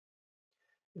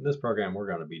In this program, we're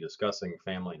going to be discussing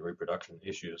family and reproduction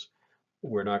issues.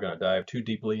 We're not going to dive too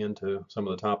deeply into some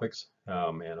of the topics,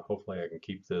 and hopefully I can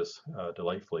keep this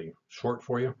delightfully short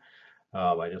for you.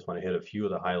 I just want to hit a few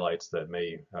of the highlights that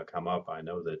may come up. I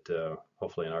know that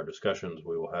hopefully in our discussions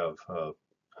we will have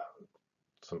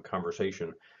some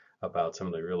conversation about some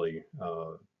of the really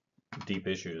deep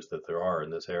issues that there are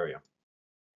in this area.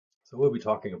 So we'll be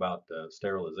talking about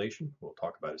sterilization. We'll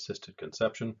talk about assisted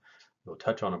conception. We'll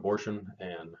touch on abortion,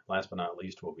 and last but not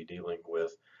least, we'll be dealing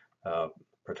with uh,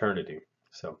 paternity.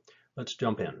 So let's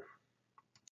jump in.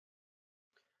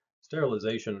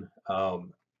 Sterilization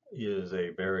is a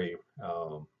very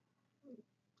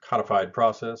codified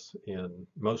process in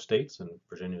most states, and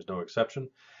Virginia is no exception.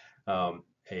 Um,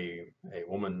 a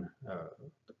woman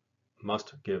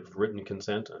must give written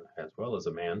consent, as well as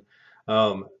a man,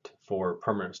 for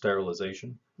permanent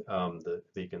sterilization.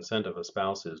 The consent of a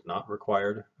spouse is not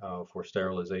required for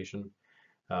sterilization,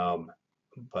 um,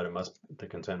 but the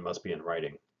consent must be in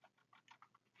writing.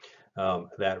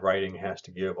 That writing has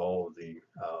to give all of the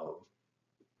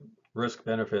risk,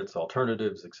 benefits,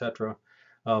 alternatives, etc.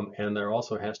 And there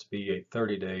also has to be a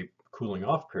 30-day cooling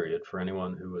off period for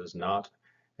anyone who is not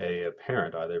a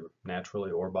parent, either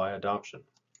naturally or by adoption.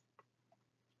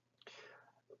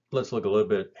 Let's look a little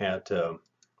bit at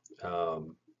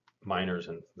minors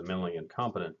and the mentally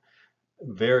incompetent.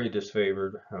 Very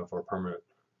disfavored for permanent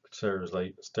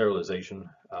sterilization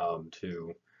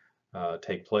to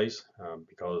take place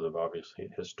because of obviously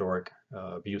historic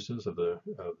abuses of the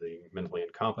mentally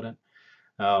incompetent.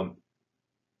 Um,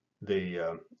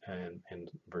 and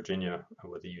Virginia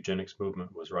with the eugenics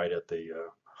movement was right at the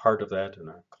heart of that, in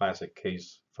a classic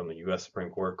case from the U.S. Supreme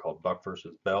Court called Buck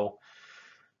versus Bell.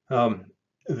 Um,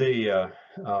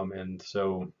 and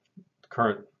so the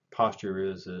current posture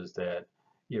is that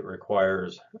it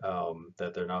requires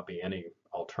that there not be any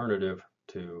alternative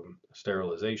to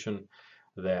sterilization,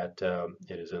 that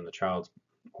it is in the child's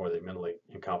or the mentally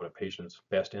incompetent patient's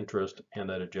best interest, and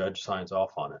that a judge signs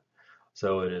off on it.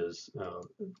 So it is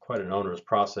quite an onerous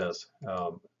process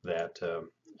that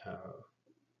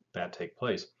take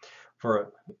place.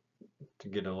 To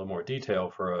get a little more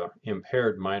detail, for an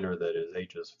impaired minor that is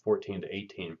ages 14 to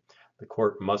 18, the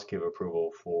court must give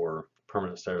approval for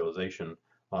permanent sterilization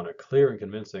on a clear and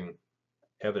convincing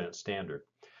evidence standard,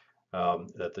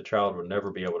 that the child would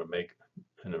never be able to make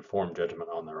an informed judgment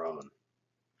on their own.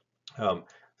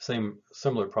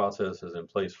 Similar process is in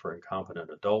place for incompetent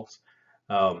adults.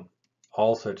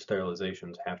 All such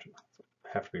sterilizations have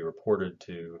to be reported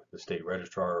to the state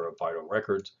registrar of vital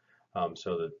records,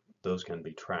 so that those can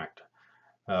be tracked.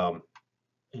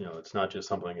 It's not just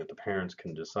something that the parents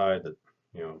can decide that,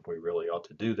 we really ought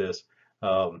to do this.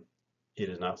 It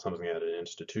is not something that an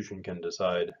institution can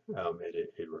decide.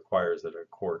 It requires that a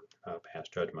court pass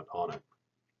judgment on it.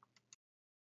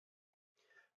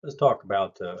 Let's talk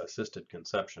about assisted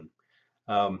conception.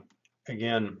 Um,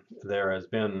 Again, there has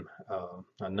been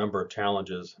a number of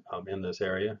challenges in this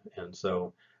area, and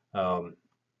so um,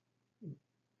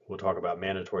 we'll talk about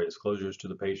mandatory disclosures to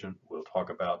the patient. We'll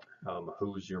talk about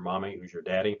who's your mommy, who's your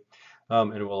daddy,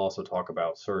 and we'll also talk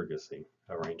about surrogacy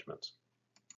arrangements.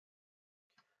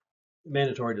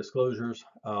 Mandatory disclosures,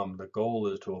 the goal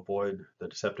is to avoid the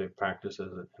deceptive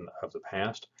practices of the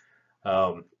past.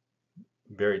 Um,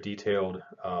 Very detailed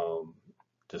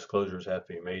disclosures have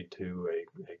to be made to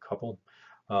a couple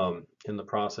in the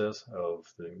process of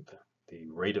the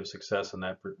rate of success in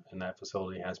that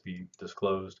facility has to be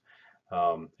disclosed.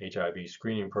 HIV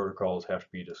screening protocols have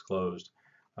to be disclosed.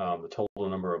 The total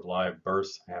number of live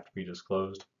births have to be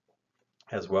disclosed,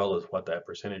 as well as what that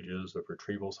percentage is of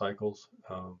retrieval cycles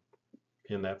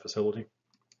in that facility.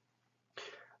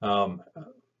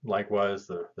 Likewise,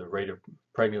 the rate of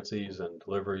pregnancies and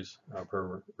deliveries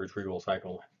per retrieval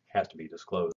cycle has to be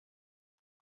disclosed.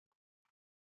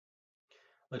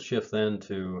 Let's shift then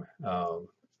to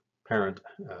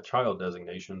parent-child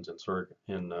designations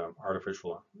in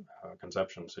artificial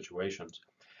conception situations.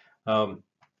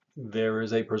 There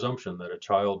is a presumption that a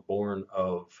child born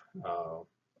of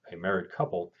a married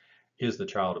couple is the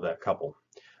child of that couple.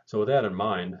 So with that in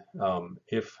mind,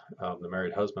 if the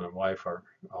married husband and wife are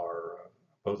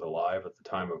both alive at the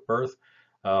time of birth,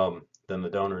 then the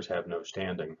donors have no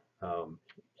standing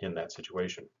in that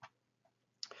situation.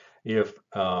 If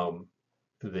one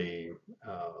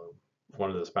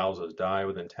of the spouses die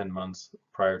within 10 months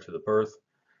prior to the birth,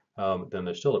 then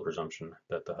there's still a presumption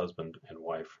that the husband and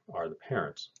wife are the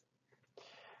parents.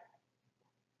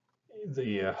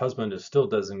 The husband is still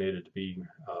designated to be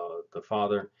the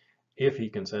father if he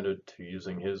consented to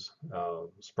using his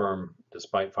sperm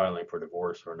despite filing for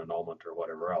divorce or an annulment or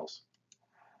whatever else.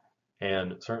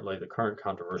 And certainly the current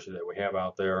controversy that we have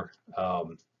out there, I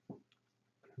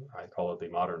call it the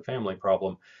modern family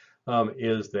problem,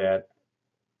 is that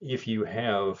if you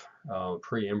have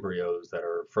pre-embryos that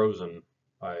are frozen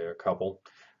by a couple,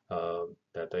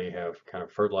 that they have kind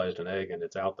of fertilized an egg and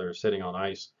it's out there sitting on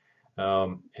ice,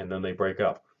 and then they break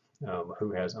up.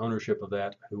 Who has ownership of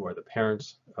that? Who are the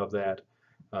parents of that?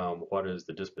 What is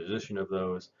the disposition of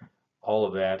those? All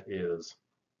of that is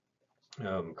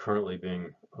currently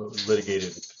being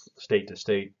litigated state to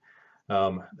state.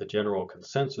 The general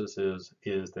consensus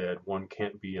is that one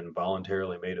can't be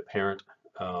involuntarily made a parent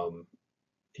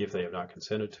if they have not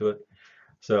consented to it.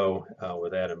 So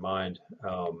with that in mind,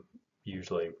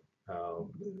 usually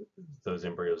those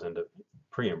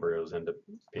pre-embryos end up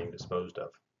being disposed of.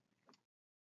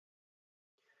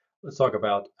 Let's talk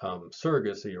about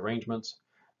surrogacy arrangements.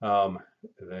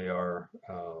 They are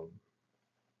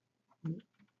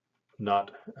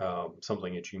not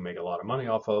something that you make a lot of money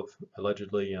off of,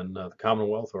 allegedly, in the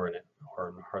Commonwealth or in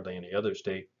hardly any other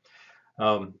state.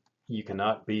 You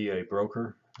cannot be a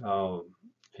broker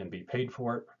and be paid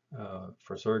for it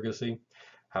for surrogacy.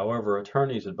 However,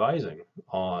 attorneys advising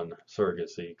on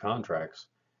surrogacy contracts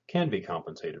can be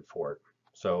compensated for it.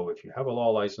 So if you have a law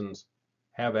license,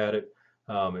 have at it.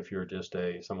 If you're just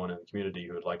someone in the community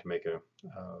who would like to make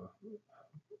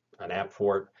an app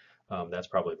for it, that's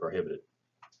probably prohibited.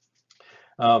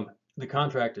 The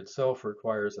contract itself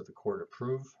requires that the court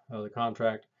approve the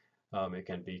contract. It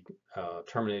can be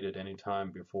terminated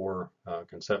anytime before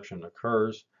conception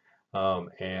occurs.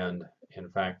 And in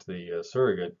fact, the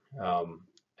surrogate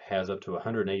has up to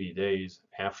 180 days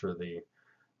after the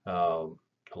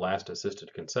last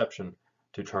assisted conception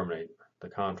to terminate the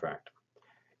contract.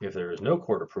 If there is no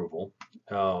court approval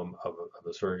of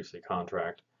the surrogacy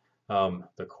contract,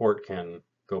 the court can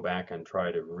go back and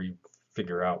try to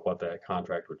figure out what that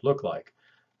contract would look like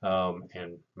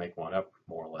and make one up,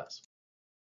 more or less.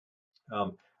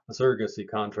 A surrogacy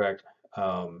contract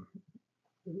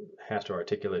has to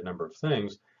articulate a number of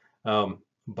things,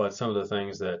 but some of the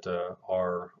things that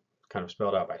are kind of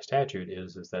spelled out by statute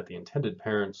is that the intended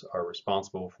parents are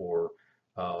responsible for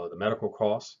the medical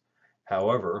costs.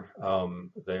 However,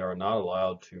 they are not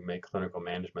allowed to make clinical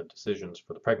management decisions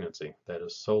for the pregnancy. That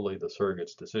is solely the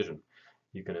surrogate's decision.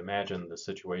 You can imagine the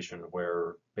situation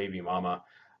where baby mama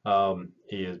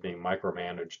is being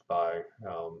micromanaged by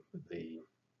the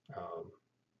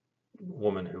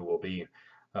woman who will be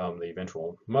the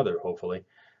eventual mother, hopefully.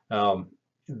 The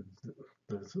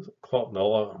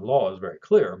law is very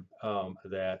clear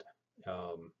that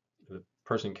the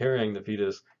person carrying the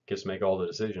fetus gets to make all the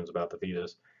decisions about the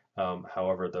fetus.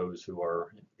 However, those who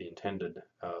are the intended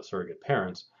surrogate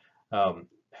parents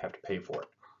have to pay for it.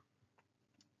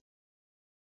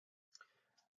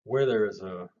 Where there is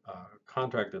a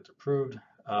contract that's approved,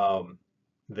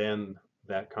 then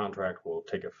that contract will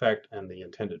take effect and the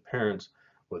intended parents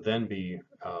will then be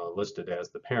listed as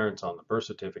the parents on the birth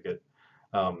certificate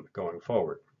going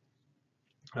forward.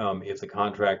 If the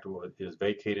contract is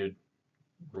vacated,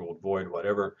 ruled void,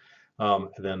 whatever,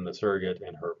 then the surrogate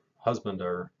and her husband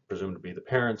are presumed to be the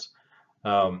parents,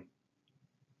 and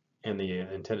the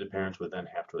intended parents would then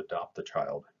have to adopt the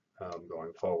child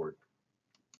going forward.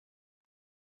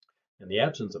 In the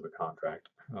absence of a contract,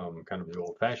 kind of the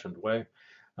old-fashioned way,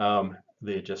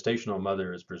 the gestational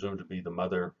mother is presumed to be the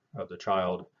mother of the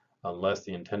child unless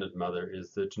the intended mother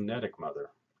is the genetic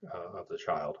mother of the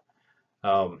child.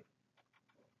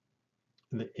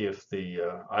 If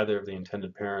either of the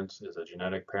intended parents is a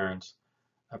genetic parent,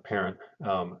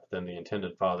 then the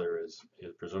intended father is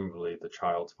presumably the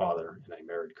child's father in a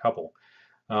married couple.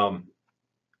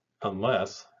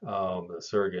 Unless the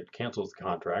surrogate cancels the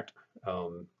contract,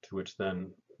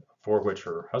 for which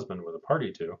her husband was a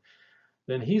party to,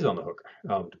 then he's on the hook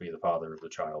to be the father of the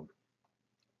child.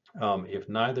 If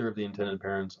neither of the intended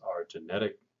parents are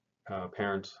genetic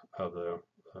parents of the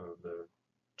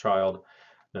child,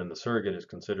 then the surrogate is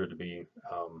considered to be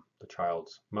the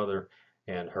child's mother,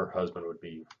 and her husband would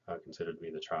be considered to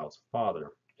be the child's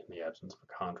father in the absence of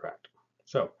a contract.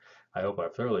 So I hope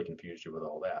I've thoroughly confused you with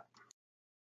all that.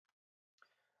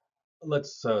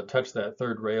 Let's touch that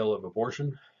third rail of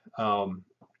abortion.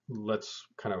 Let's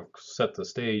kind of set the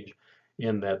stage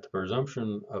in that the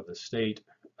presumption of the state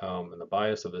and the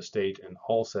bias of the state in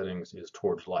all settings is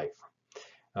towards life.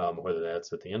 Whether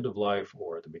that's at the end of life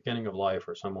or at the beginning of life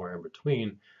or somewhere in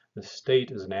between, the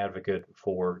state is an advocate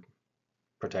for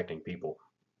protecting people.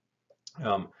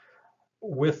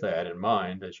 With that in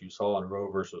mind, as you saw in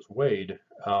Roe versus Wade,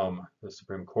 the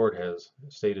Supreme Court has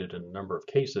stated in a number of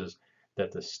cases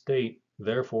that the state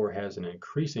therefore has an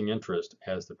increasing interest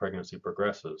as the pregnancy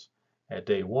progresses At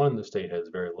day one, the state has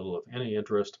very little, if any,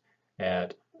 interest.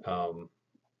 At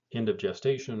end of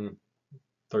gestation,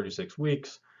 36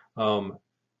 weeks,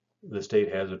 the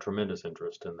state has a tremendous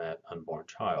interest in that unborn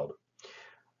child.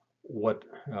 What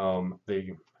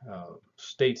the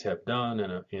states have done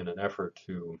in an effort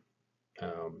to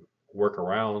work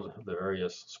around the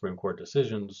various Supreme Court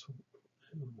decisions,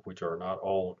 which are not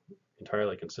all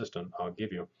entirely consistent, I'll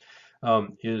give you,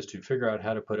 is to figure out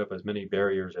how to put up as many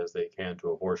barriers as they can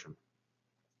to abortion.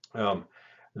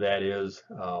 That is,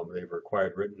 they've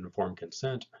required written informed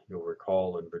consent. You'll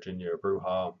recall in Virginia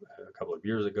Bruja a couple of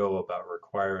years ago about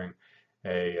requiring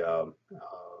a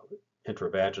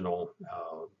intravaginal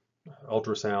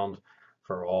ultrasound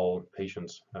for all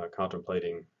patients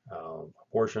contemplating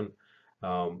abortion.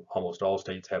 Almost all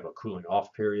states have a cooling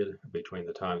off period between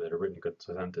the time that a written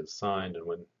consent is signed and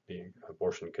when the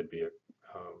abortion could be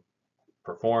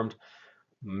performed.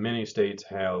 Many states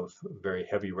have very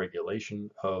heavy regulation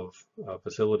of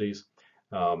facilities.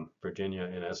 Virginia,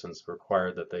 in essence,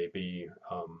 required that they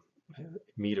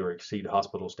meet or exceed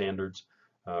hospital standards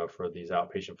for these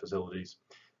outpatient facilities.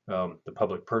 The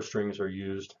public purse strings are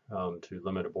used to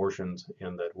limit abortions,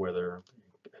 and that whether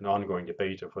an ongoing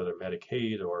debate of whether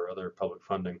Medicaid or other public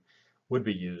funding would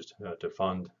be used to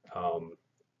fund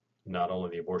not only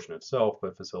the abortion itself,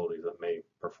 but facilities that may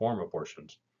perform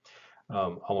abortions.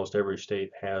 Almost every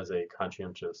state has a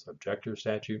conscientious objector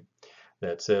statute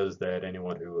that says that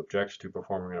anyone who objects to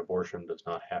performing an abortion does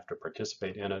not have to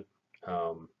participate in it.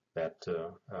 That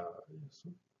is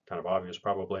kind of obvious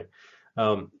probably.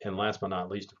 And last but not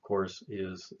least, of course,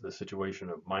 is the situation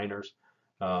of minors.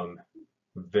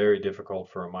 Very difficult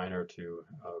for a minor to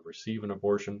receive an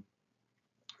abortion,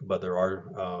 but there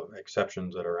are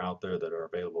exceptions that are out there that are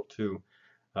available to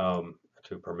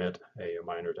permit a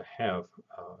minor to have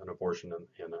an abortion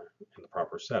in the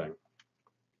proper setting.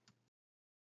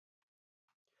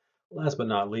 Last but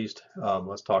not least,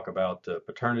 let's talk about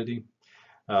paternity.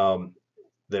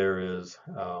 There is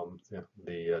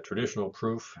the traditional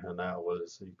proof, and that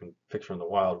was, you can picture in the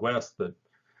Wild West, that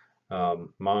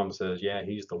mom says, yeah,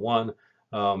 he's the one,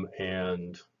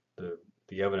 and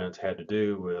the evidence had to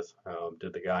do with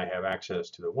did the guy have access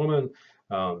to the woman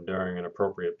during an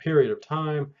appropriate period of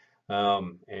time,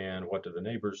 and what did the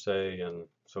neighbors say, and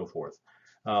so forth.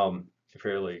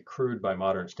 Fairly crude by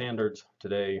modern standards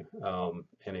today.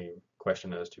 Any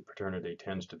question as to paternity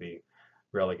tends to be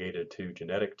relegated to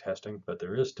genetic testing, but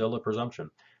there is still a presumption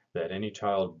that any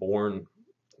child born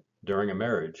during a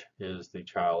marriage is the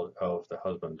child of the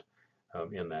husband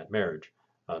in that marriage,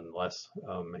 unless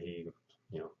he,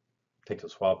 takes a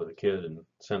swab of the kid and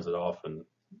sends it off and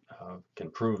can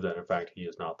prove that in fact he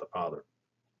is not the father.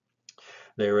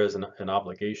 There is an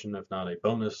obligation, if not a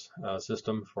bonus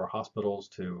system, for hospitals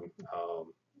to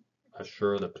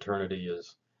assure that paternity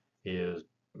is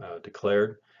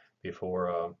declared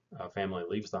before a family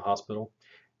leaves the hospital.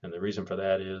 And the reason for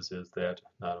that is that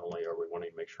not only are we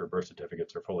wanting to make sure birth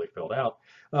certificates are fully filled out,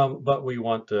 but we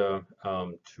want to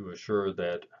assure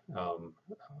that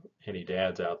any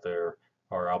dads out there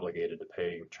are obligated to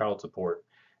pay child support,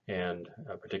 and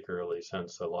particularly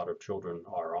since a lot of children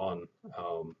are on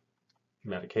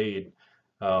Medicaid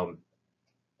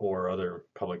or other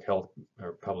public health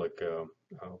or public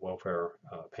welfare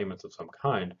payments of some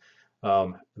kind,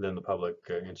 then the public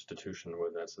institution,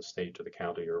 whether that's the state or the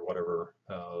county or whatever,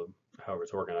 however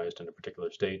it's organized in a particular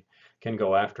state, can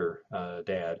go after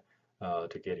dad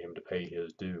to get him to pay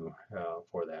his due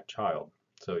for that child.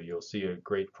 So you'll see a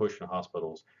great push in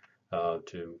hospitals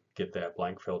to get that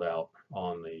blank filled out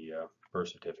on the birth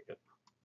certificate.